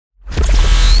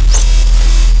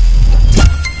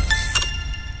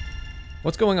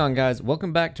What's going on, guys?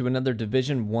 Welcome back to another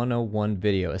Division 101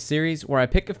 video, a series where I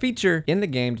pick a feature in the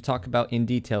game to talk about in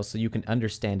detail so you can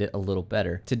understand it a little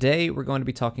better. Today, we're going to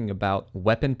be talking about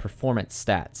weapon performance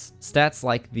stats. Stats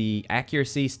like the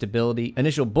accuracy, stability,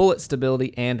 initial bullet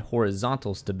stability, and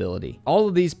horizontal stability. All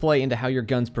of these play into how your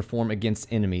guns perform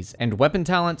against enemies, and weapon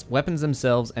talents, weapons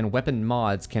themselves, and weapon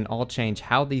mods can all change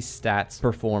how these stats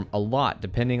perform a lot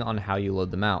depending on how you load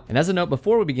them out. And as a note,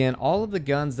 before we begin, all of the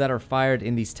guns that are fired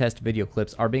in these test video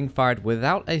clips are being fired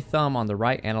without a thumb on the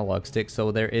right analog stick,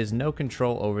 so there is no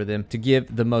control over them to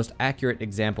give the most accurate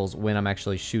examples when I'm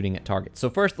actually shooting at targets. So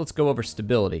first, let's go over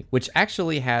stability, which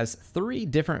actually has 3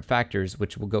 different factors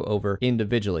which we'll go over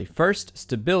individually. First,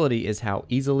 stability is how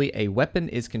easily a weapon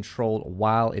is controlled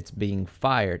while it's being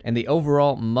fired, and the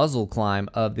overall muzzle climb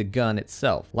of the gun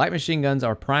itself. Light machine guns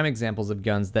are prime examples of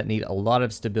guns that need a lot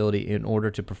of stability in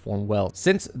order to perform well,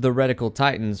 since the reticle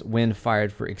tightens when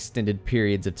fired for extended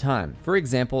periods of time. For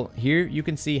example, here you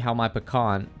can see how my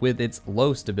pecan, with its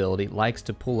low stability, likes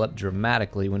to pull up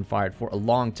dramatically when fired for a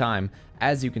long time,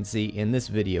 as you can see in this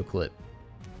video clip.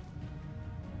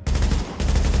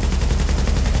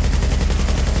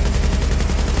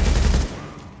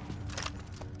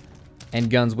 And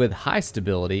guns with high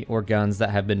stability, or guns that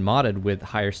have been modded with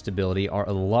higher stability, are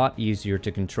a lot easier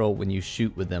to control when you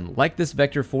shoot with them, like this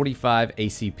Vector 45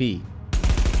 ACP.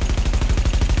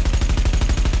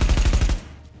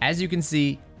 As you can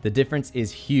see, the difference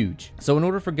is huge. So in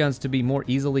order for guns to be more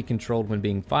easily controlled when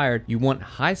being fired, you want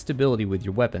high stability with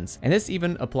your weapons. And this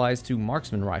even applies to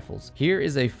marksman rifles. Here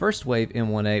is a first wave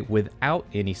M1A without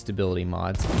any stability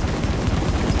mods.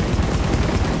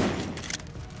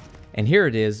 And here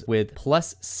it is with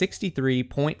plus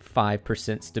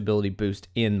 63.5% stability boost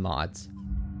in mods.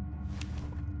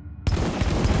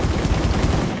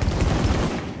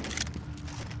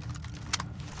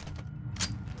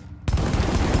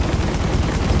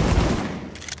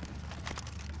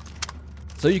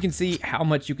 So you can see how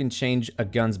much you can change a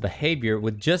gun's behavior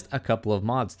with just a couple of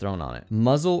mods thrown on it.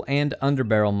 Muzzle and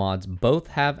underbarrel mods both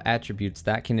have attributes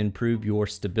that can improve your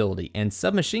stability, and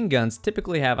submachine guns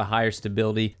typically have a higher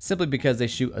stability simply because they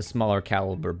shoot a smaller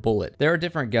caliber bullet. There are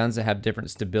different guns that have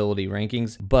different stability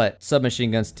rankings, but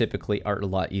submachine guns typically are a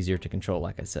lot easier to control,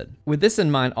 like I said. With this in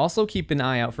mind, also keep an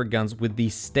eye out for guns with the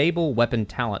stable weapon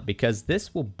talent, because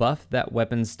this will buff that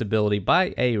weapon's stability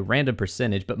by a random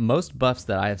percentage, but most buffs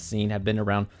that I have seen have been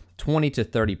around 20 to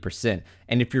 30%.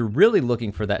 And if you're really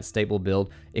looking for that stable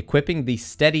build, equipping the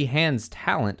steady hands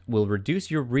talent will reduce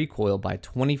your recoil by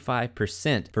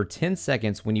 25% for 10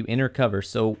 seconds when you enter cover,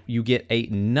 so you get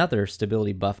another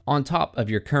stability buff on top of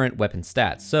your current weapon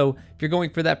stats. So if you're going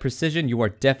for that precision, you are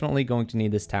definitely going to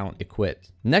need this talent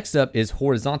equipped. Next up is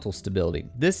horizontal stability.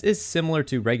 This is similar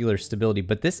to regular stability,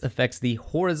 but this affects the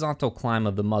horizontal climb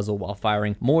of the muzzle while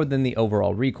firing more than the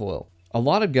overall recoil. A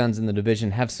lot of guns in the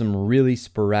division have some really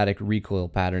sporadic recoil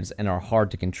patterns and are hard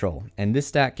to control, and this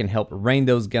stat can help rein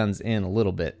those guns in a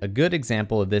little bit. A good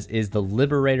example of this is the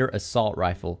Liberator assault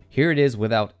rifle. Here it is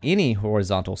without any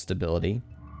horizontal stability,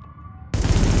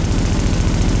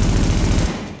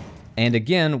 and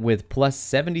again with plus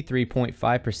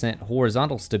 73.5%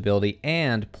 horizontal stability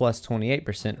and plus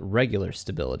 28% regular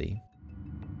stability.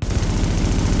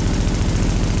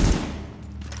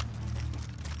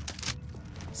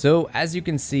 So as you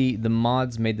can see, the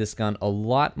mods made this gun a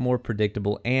lot more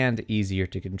predictable and easier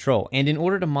to control. And in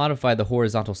order to modify the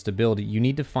horizontal stability, you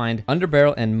need to find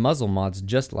underbarrel and muzzle mods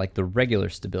just like the regular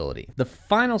stability. The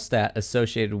final stat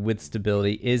associated with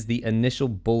stability is the initial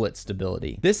bullet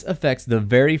stability. This affects the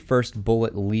very first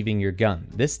bullet leaving your gun.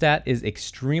 This stat is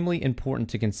extremely important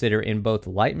to consider in both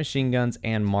light machine guns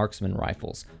and marksman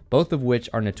rifles, both of which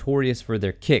are notorious for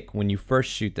their kick when you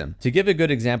first shoot them. To give a good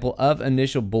example of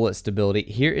initial bullet stability,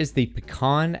 here is the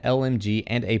Pecan LMG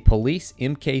and a Police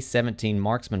MK17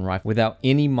 marksman rifle without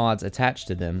any mods attached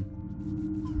to them.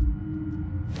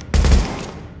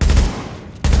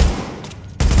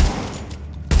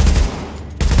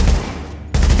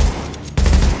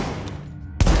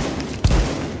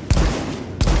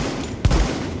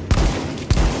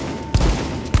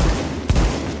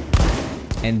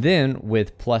 And then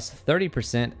with plus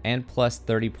 30% and plus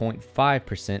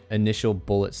 30.5% initial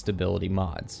bullet stability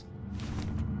mods.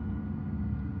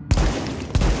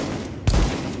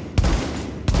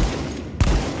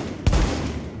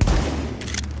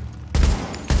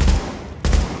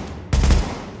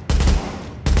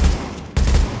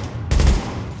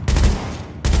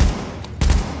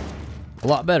 A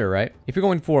lot better, right? If you're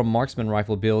going for a marksman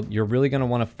rifle build, you're really going to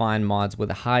want to find mods with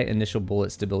high initial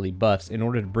bullet stability buffs in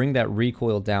order to bring that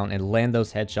recoil down and land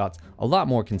those headshots a lot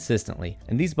more consistently.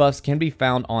 And these buffs can be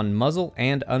found on muzzle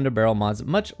and underbarrel mods,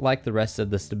 much like the rest of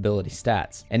the stability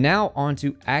stats. And now on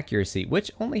to accuracy,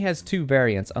 which only has 2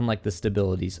 variants, unlike the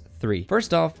stability's 3.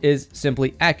 First off is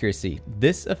simply accuracy.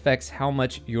 This affects how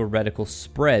much your reticle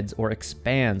spreads or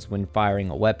expands when firing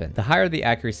a weapon. The higher the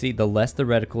accuracy, the less the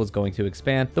reticle is going to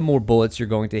expand, the more bullets you're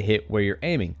going to hit where you're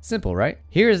aiming. Simple, right?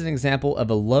 Here is an example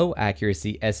of a low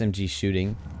accuracy SMG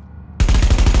shooting.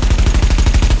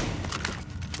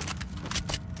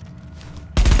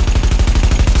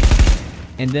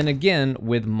 And then again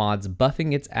with mods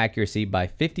buffing its accuracy by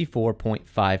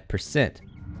 54.5%.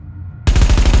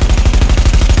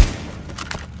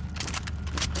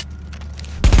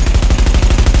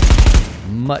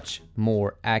 Much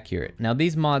more accurate. Now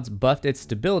these mods buffed its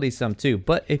stability some too,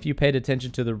 but if you paid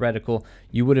attention to the reticle,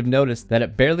 you would have noticed that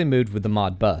it barely moved with the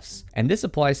mod buffs. And this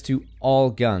applies to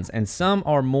all guns, and some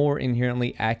are more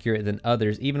inherently accurate than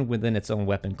others, even within its own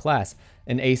weapon class.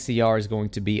 An ACR is going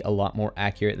to be a lot more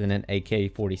accurate than an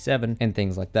AK-47 and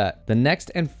things like that. The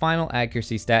next and final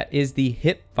accuracy stat is the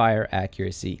hip fire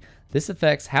accuracy. This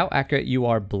affects how accurate you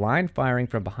are blind firing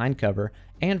from behind cover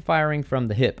and firing from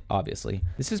the hip, obviously.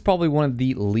 This is probably one of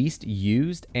the least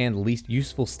used and least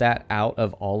useful stat out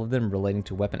of all of them relating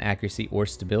to weapon accuracy or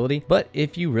stability. But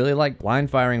if you really like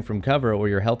blind firing from cover, or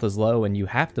your health is low and you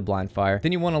have to blind fire,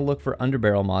 then you want to look for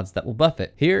underbarrel mods that will buff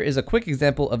it. Here is a quick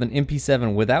example of an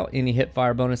MP7 without any hip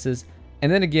fire bonuses,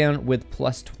 and then again with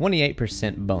plus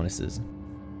 28% bonuses.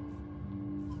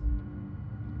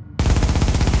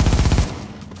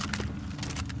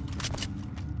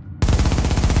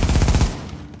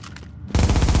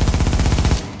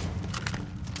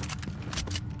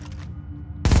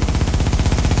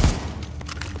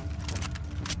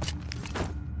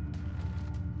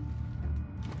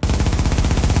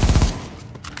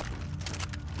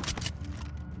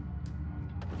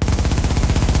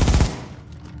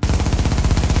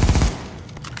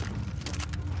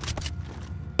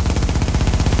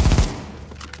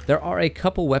 There are a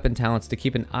couple weapon talents to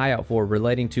keep an eye out for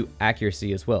relating to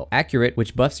accuracy as well. Accurate,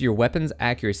 which buffs your weapon's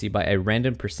accuracy by a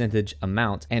random percentage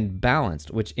amount, and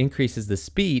balanced, which increases the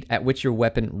speed at which your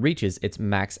weapon reaches its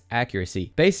max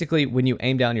accuracy. Basically, when you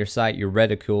aim down your sight, your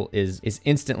reticle is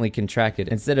instantly contracted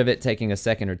instead of it taking a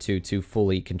second or two to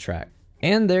fully contract.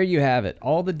 And there you have it,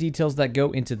 all the details that go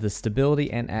into the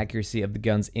stability and accuracy of the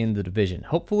guns in the Division.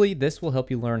 Hopefully this will help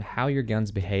you learn how your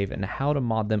guns behave and how to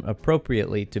mod them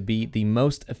appropriately to be the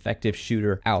most effective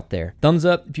shooter out there. Thumbs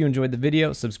up if you enjoyed the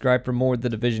video, subscribe for more of the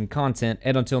Division content,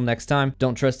 and until next time,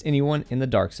 don't trust anyone in the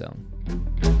Dark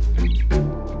Zone.